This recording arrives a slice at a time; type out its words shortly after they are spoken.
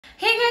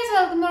Hey guys,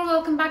 welcome or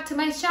welcome back to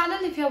my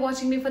channel. If you're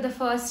watching me for the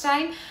first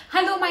time,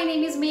 hello, my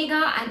name is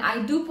Megha and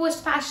I do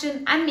post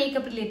fashion and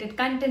makeup related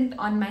content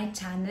on my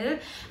channel.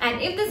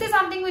 And if this is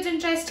something which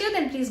interests you,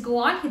 then please go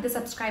on, hit the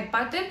subscribe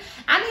button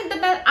and hit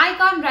the bell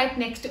icon right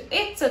next to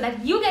it so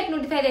that you get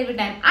notified every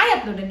time I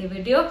upload a new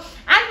video.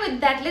 And with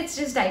that, let's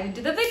just dive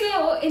into the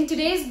video. In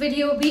today's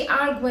video, we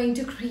are going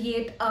to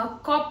create a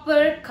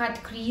copper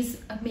cut crease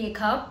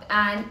makeup,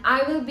 and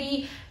I will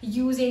be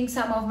using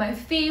some of my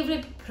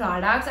favorite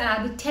products, and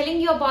I'll be telling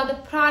you about the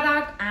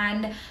product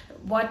and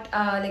what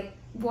are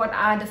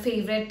the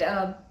favorite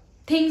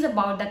things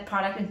about that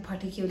product in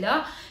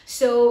particular.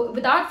 So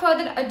without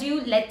further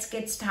ado, let's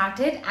get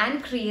started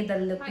and create the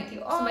look with you.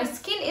 So my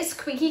skin is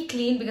squeaky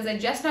clean because I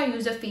just now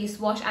used a face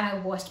wash and I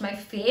washed my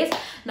face.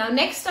 Now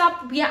next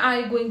up, we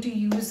are going to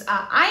use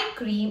our eye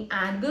cream,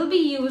 and we'll be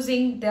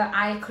using the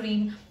eye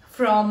cream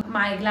from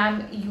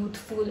myglamm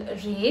Youthful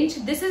range.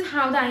 This is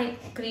how the eye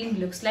cream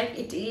looks like.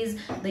 It is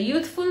the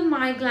Youthful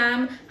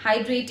myglamm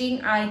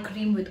hydrating eye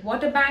cream with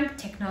water bank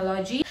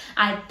technology.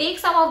 I'll take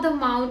some of the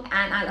amount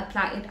and I'll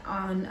apply it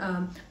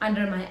on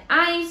under my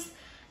eyes,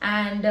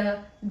 and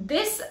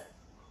this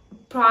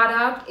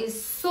product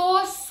is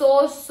so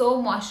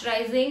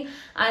moisturizing.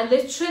 I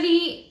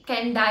literally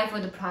can die for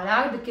the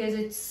product because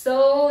it's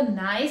so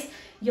nice.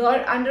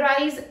 Your under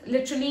eyes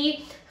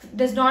literally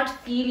does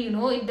not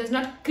feel, it does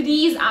not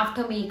crease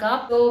after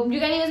makeup. So you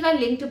can use my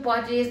link to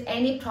purchase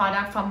any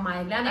product from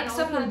myglamm. Next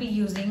up, we'll be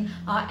using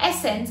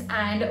essence,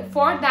 and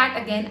for that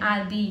again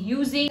I'll be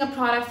using a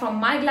product from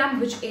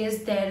myglamm, which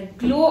is their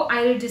glow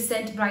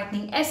iridescent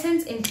brightening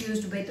essence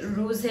infused with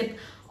rosehip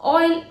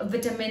oil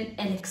vitamin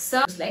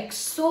elixir. It's like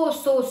so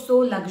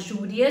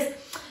luxurious,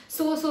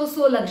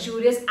 so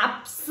luxurious.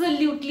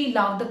 Absolutely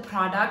love the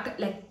product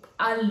like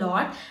a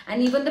lot,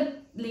 and even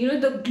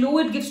the glow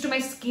it gives to my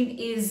skin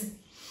is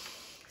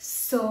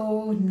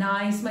so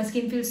nice. My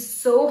skin feels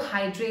so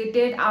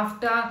hydrated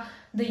after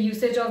the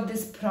usage of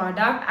this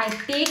product. I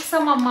take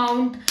some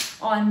amount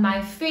on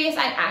my face.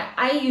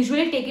 I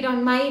usually take it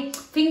on my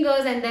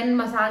fingers and then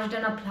massage it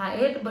and apply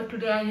it, but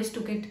today I just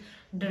took it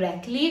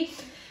directly.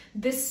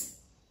 The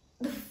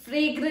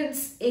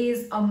fragrance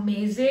is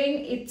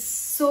amazing. It's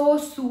so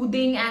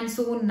soothing and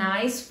so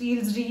nice.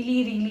 Feels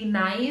really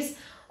nice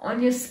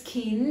on your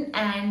skin.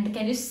 And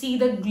can you see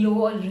the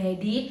glow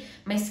already?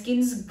 My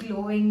skin's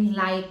glowing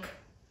like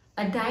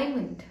a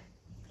diamond,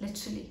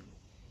 literally.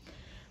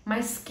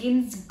 My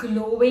skin's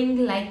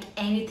glowing like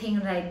anything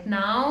right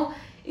now.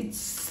 It's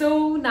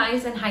so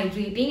nice and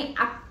hydrating.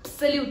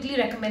 Absolutely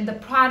recommend the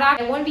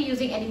product. I won't be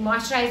using any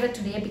moisturizer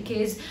today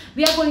because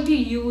we are going to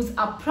use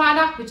a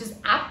product which is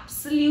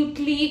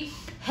absolutely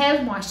health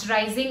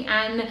moisturizing.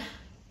 And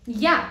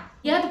yeah,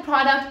 the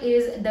product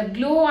is the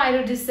glow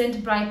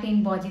iridescent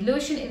brightening body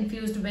lotion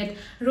infused with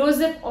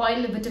rosehip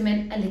oil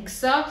vitamin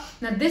elixir.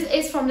 Now this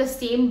is from the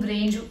same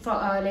range,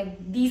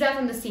 these are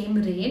from the same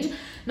range.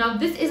 Now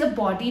this is a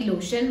body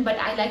lotion, but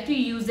I like to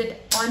use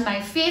it on my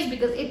face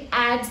because it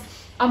adds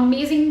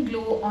amazing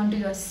glow onto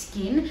your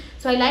skin.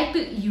 So I like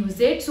to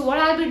use it. So what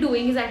I'll be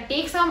doing is I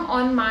take some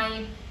on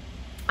my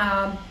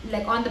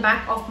on the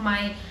back of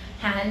my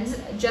hands,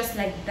 just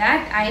like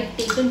that. I've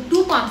taken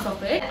 2 pumps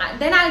of it.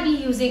 Then I'll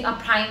be using a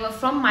primer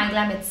from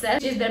myglamm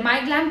itself, which is their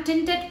myglamm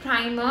tinted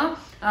primer.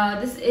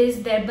 This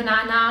is their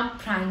banana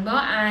primer,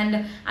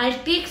 and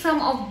I'll take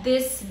some of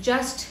this,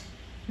 just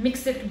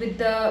mix it with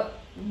the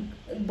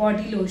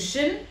body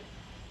lotion.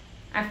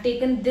 I've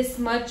taken this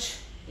much.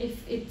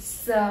 If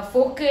it's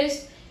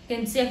focused, you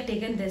can see I've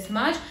taken this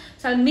much.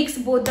 So I'll mix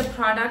both the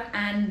product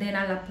and then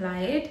I'll apply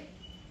it.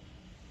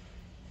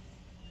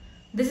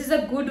 This is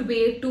a good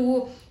way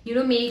to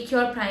make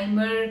your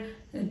primer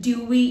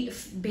dewy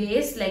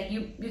base. Like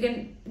you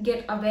can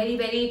get a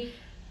very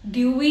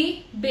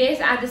dewy base.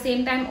 At the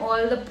same time,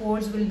 all the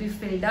pores will be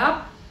filled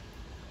up.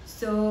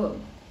 So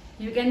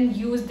you can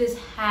use this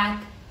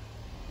hack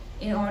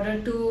in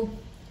order to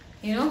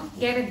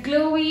get a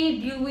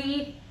glowy,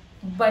 dewy,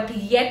 but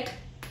yet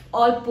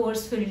all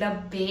pores filled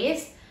up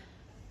base.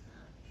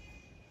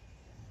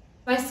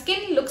 My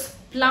skin looks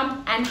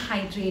plump and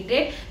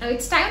hydrated. Now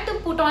it's time to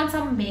put on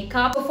some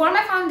makeup. So for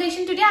my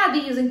foundation today, I'll be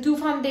using 2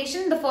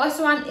 foundations. The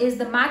first one is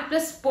the Matte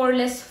Plus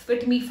Poreless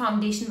Fit Me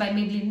foundation by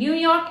Maybelline New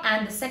York,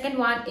 and the second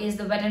one is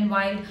the Wet n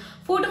Wild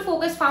Photo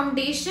Focus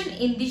foundation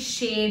in the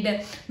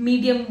shade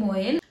Medium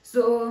Moyen.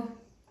 So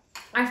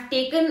I've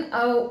taken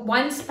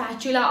one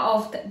spatula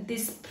of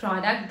this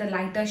product, the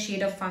lighter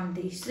shade of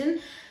foundation,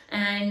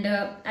 and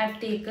I've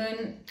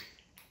taken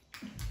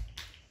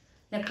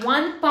like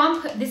 1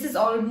 pump. This is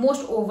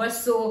almost over,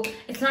 so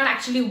it's not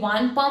actually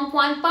one pump,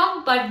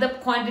 but the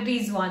quantity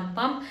is 1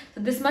 pump. So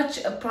this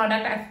much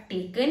product I've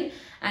taken.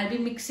 I'll be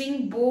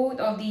mixing both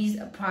of these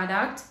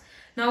products.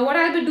 Now what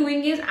I'll be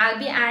doing is I'll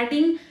be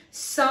adding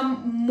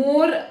some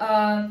more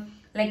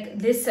like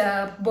this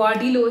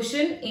body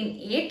lotion in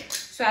it,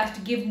 so I have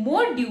to give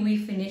more dewy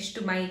finish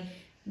to my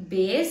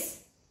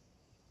base.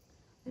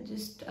 I'll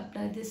just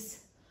apply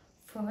this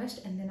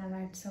first and then I'll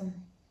add some.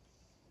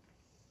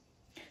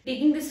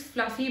 Taking this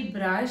fluffy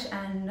brush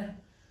and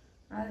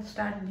I'll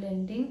start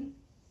blending.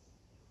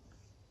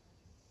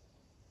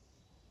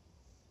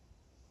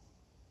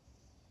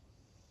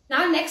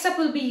 Now next up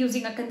we'll be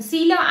using a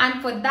concealer,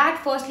 and for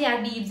that firstly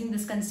I'll be using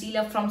this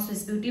concealer from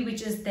Swiss Beauty,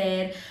 which is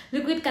their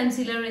liquid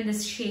concealer in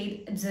this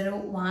shade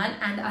 01,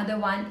 and the other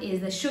one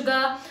is the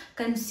Sugar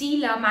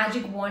Concealer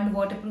Magic Wand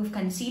Waterproof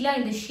Concealer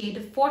in the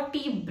shade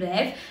 40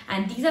 Breath,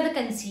 and these are the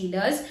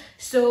concealers.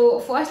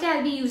 So firstly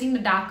I'll be using the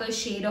darker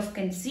shade of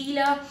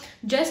concealer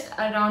just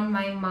around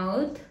my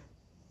mouth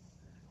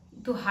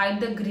to hide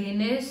the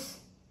grayness,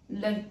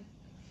 like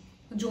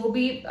जो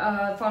भी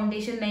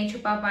foundation नहीं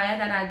छुपा पाया,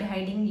 that I'll be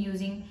hiding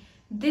using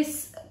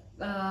this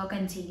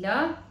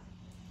concealer,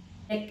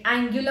 like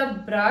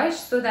angular brush,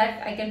 so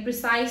that I can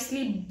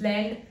precisely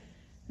blend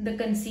the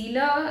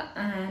concealer.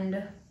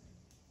 And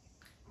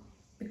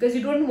because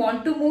you don't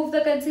want to move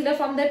the concealer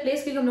from that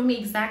place, क्योंकि हम लोग ने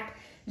exact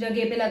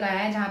जगह पे लगाया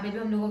है जहाँ पे भी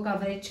हम लोगों को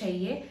coverage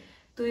चाहिए,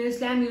 तो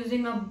इसलिए I'm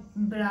using a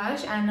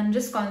brush and I'm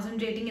just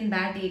concentrating in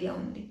that area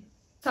only.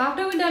 So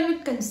after we're done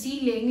with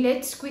concealing,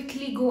 let's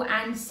quickly go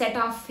and set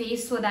our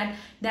face so that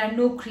there are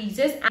no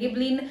creases.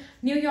 Maybelline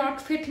New York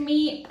Fit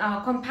Me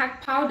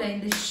compact powder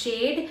in the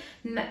shade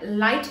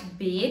light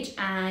beige,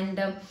 and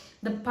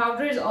the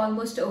powder is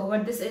almost over.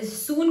 This is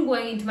soon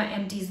going into my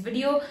empties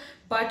video,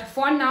 but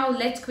for now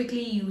let's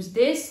quickly use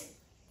this.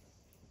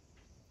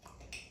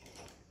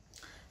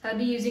 I'll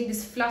be using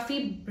this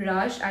fluffy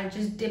brush. I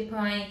just dip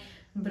my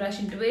brush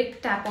into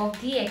it, tap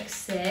off the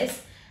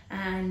excess,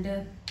 and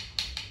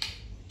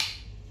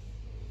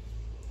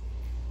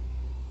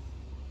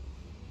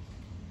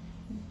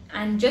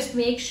just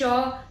make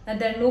sure that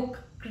there are no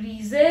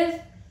creases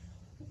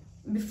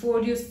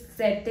before you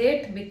set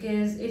it,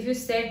 because if you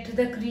set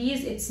the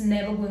crease it's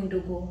never going to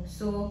go.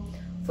 So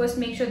first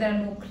make sure there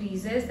are no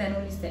creases, then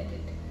only set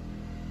it.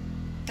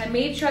 I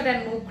made sure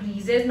there are no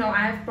creases. Now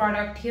I have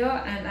product here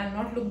and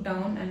I'll not look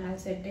down and I'll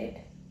set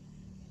it.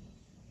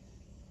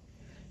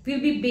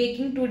 We'll be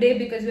baking today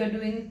because we are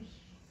doing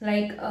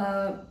like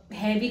a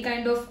heavy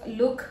kind of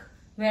look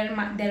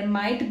where there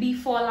might be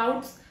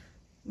fallouts.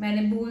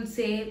 मैंने भूल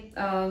से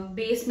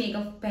base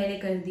makeup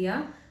पहले कर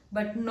दिया,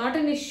 but not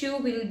an issue.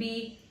 We'll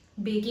be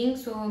baking,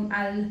 so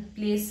I'll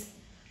place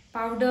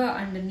powder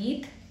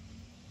underneath.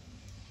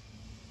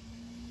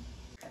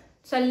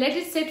 So I'll let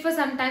it sit for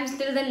some time.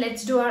 Till then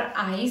let's do our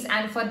eyes,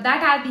 and for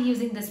that I'll be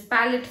using this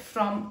palette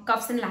from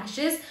Cuffs and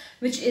Lashes,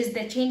 which is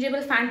the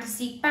changeable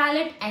fantasy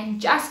palette. And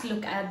just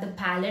look at the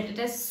palette, it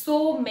has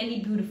so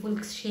many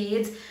beautiful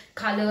shades,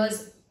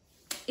 colors.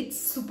 It's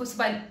super.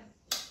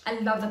 I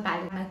love the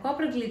palette. My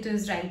copper glitter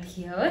is right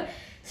here,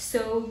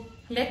 so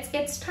let's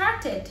get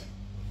started.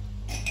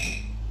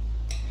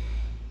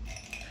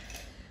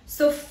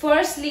 So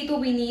firstly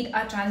we need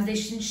a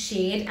transition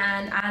shade,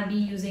 and I'll be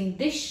using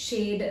this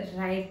shade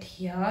right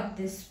here,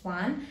 this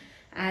one,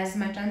 as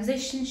my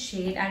transition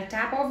shade. I'll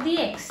tap off the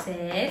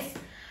excess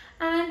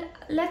and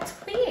let's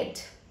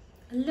create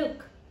a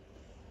look.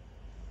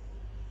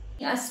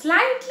 A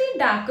slightly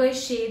darker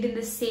shade in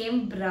the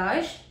same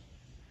brush,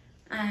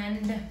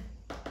 and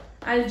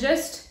I'll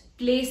just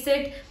place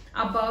it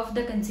above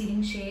the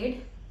concealing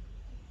shade.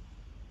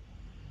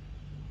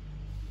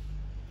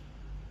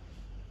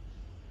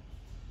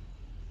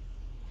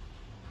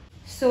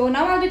 So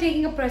now I'll be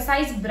taking a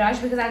precise brush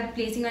because I'll be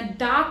placing a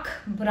dark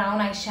brown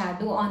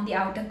eyeshadow on the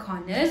outer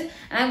corners,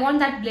 and I want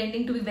that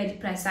blending to be very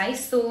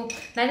precise. So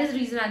that is the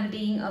reason I'll be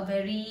taking a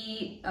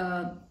very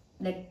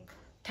like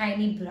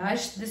tiny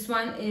brush. This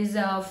one is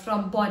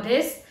from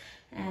Bodice,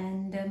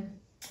 and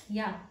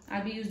yeah,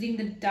 I'll be using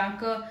the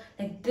darker,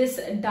 like this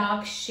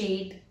dark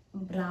shade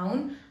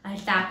brown. I'll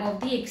tap off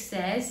the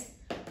excess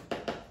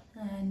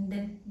and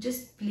then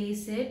just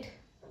place it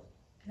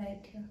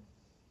right here.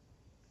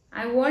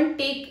 I won't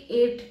take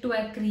it to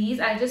a crease.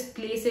 I'll just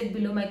place it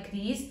below my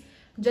crease,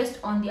 just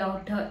on the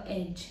outer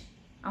edge,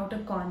 outer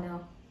corner.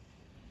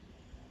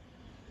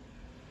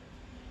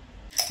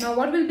 Now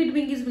what we'll be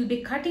doing is we'll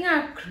be cutting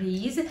our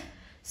crease.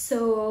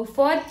 So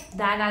for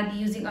that I'll be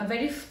using a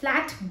very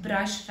flat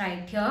brush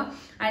right here.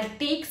 I'll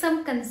take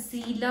some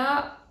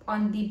concealer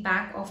on the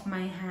back of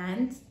my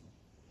hands.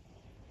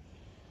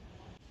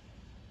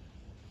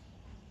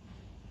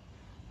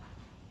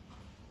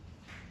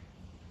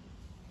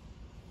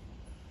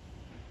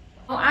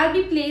 Now I'll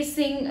be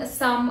placing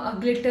some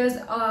glitters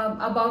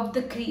above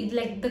the crease,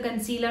 like the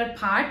concealer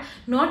part,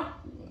 not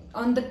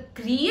on the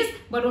crease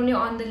but only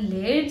on the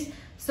lids.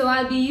 So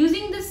I'll be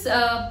using this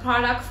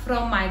product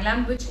from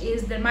myglamm, which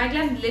is the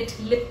myglamm Lit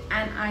Lip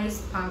and Eye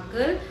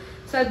Sparkle.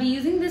 So I'll be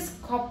using this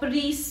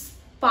coppery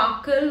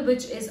sparkle,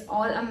 which is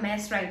all a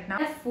mess right now.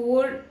 I have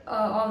 4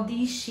 of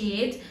these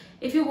shades.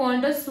 If you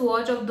want a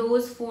swatch of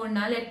those 4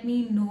 now, let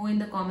me know in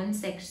the comment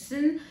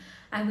section.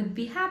 I would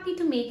be happy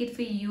to make it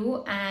for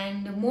you.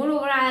 And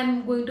moreover, I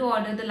am going to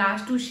order the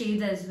last 2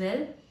 shades as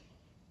well,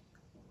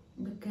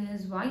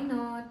 because why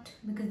not?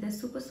 Because they're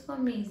super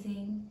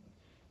amazing.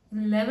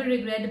 You'll never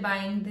regret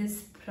buying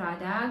this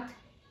product.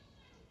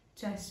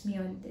 Trust me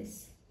on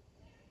this.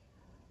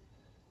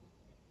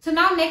 So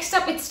now next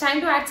up, it's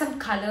time to add some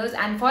colors,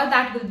 and for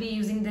that we'll be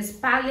using this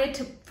palette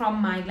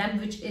from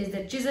myglamm, which is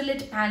the Chisel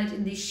It palette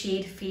in the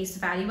shade Face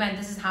Value, and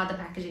this is how the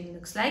packaging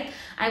looks like.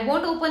 I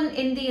won't open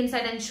in the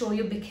inside and show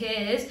you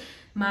because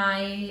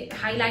my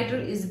highlighter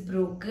is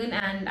broken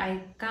and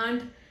I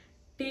can't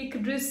take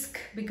risk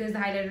because the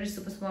highlighter is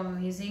super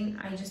amazing.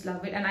 I just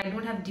love it, and I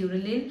don't have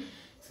Duralin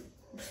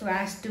so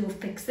as to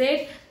fix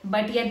it.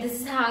 But yeah,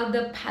 this is how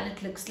the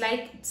palette looks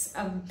like.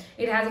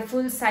 It has a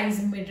full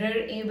size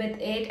mirror with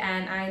it,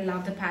 and I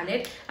love the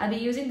palette. I'll be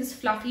using this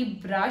fluffy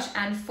brush,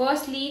 and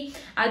firstly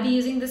I'll be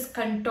using this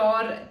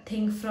contour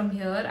thing from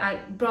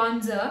here,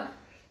 bronzer,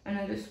 and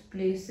I'll just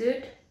place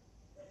it.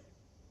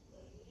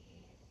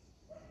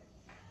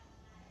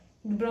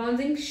 The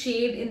bronzing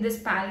shade in this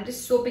palette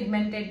is so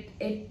pigmented,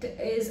 it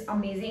is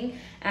amazing,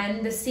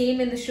 and the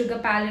same in the sugar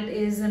palette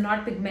is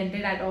not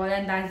pigmented at all,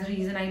 and that's the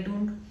reason I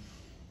don't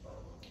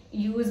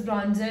use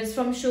bronzers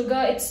from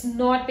sugar. It's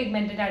not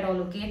pigmented at all,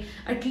 okay?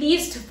 At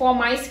least for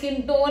my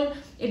skin tone,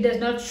 it does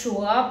not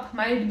show up.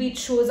 Might be it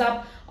shows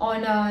up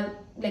on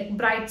like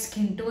bright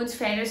skin tones,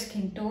 fairer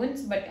skin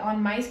tones, but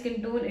on my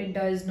skin tone it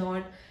does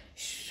not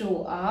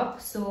show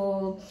up.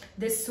 So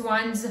this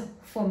one's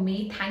for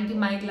me. Thank you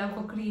myglamm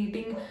for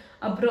creating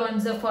a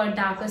bronzer for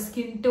darker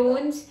skin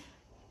tones.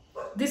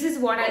 This is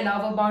what I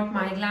love about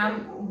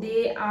myglamm.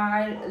 They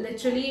are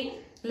literally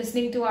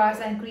listening to us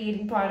and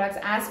creating products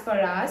as per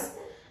us,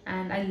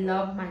 and I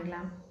love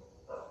myglamm.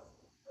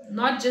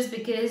 Not just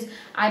because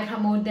I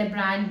promote their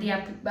brand, they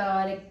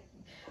are like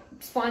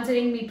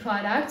sponsoring me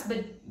products,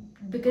 but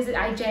because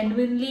I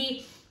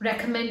genuinely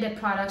recommend their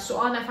products to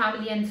all my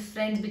family and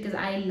friends because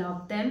I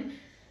love them.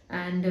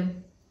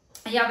 And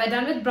yeah, we're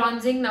done with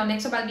bronzing. Now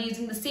next up I'll be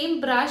using the same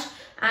brush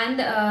and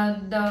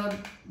the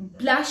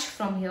blush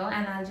from here,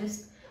 and I'll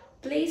just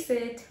place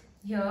it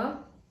here.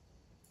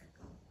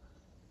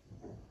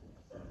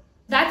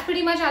 That's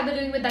pretty much I'll be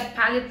doing with that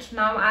palette.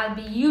 Now I'll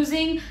be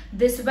using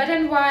this Wet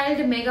n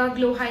Wild Mega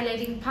Glow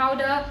highlighting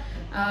powder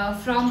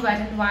from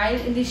Wet n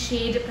Wild in the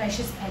shade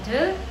Precious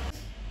Petal.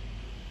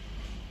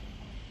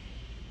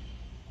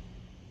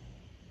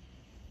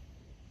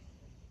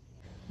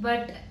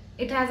 But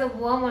it has a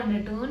warm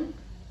undertone.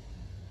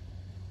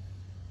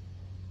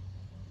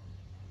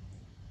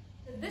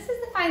 This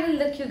is the final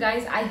look, you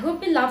guys. I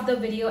hope you loved the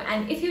video,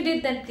 and if you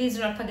did, then please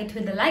do not forget to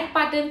hit the like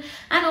button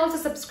and also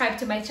subscribe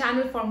to my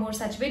channel for more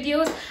such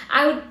videos.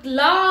 I would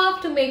love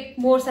to make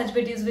more such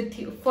videos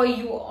for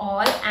you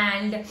all.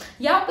 And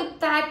yeah, with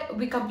that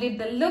we complete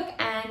the look,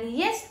 and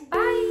yes,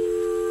 bye.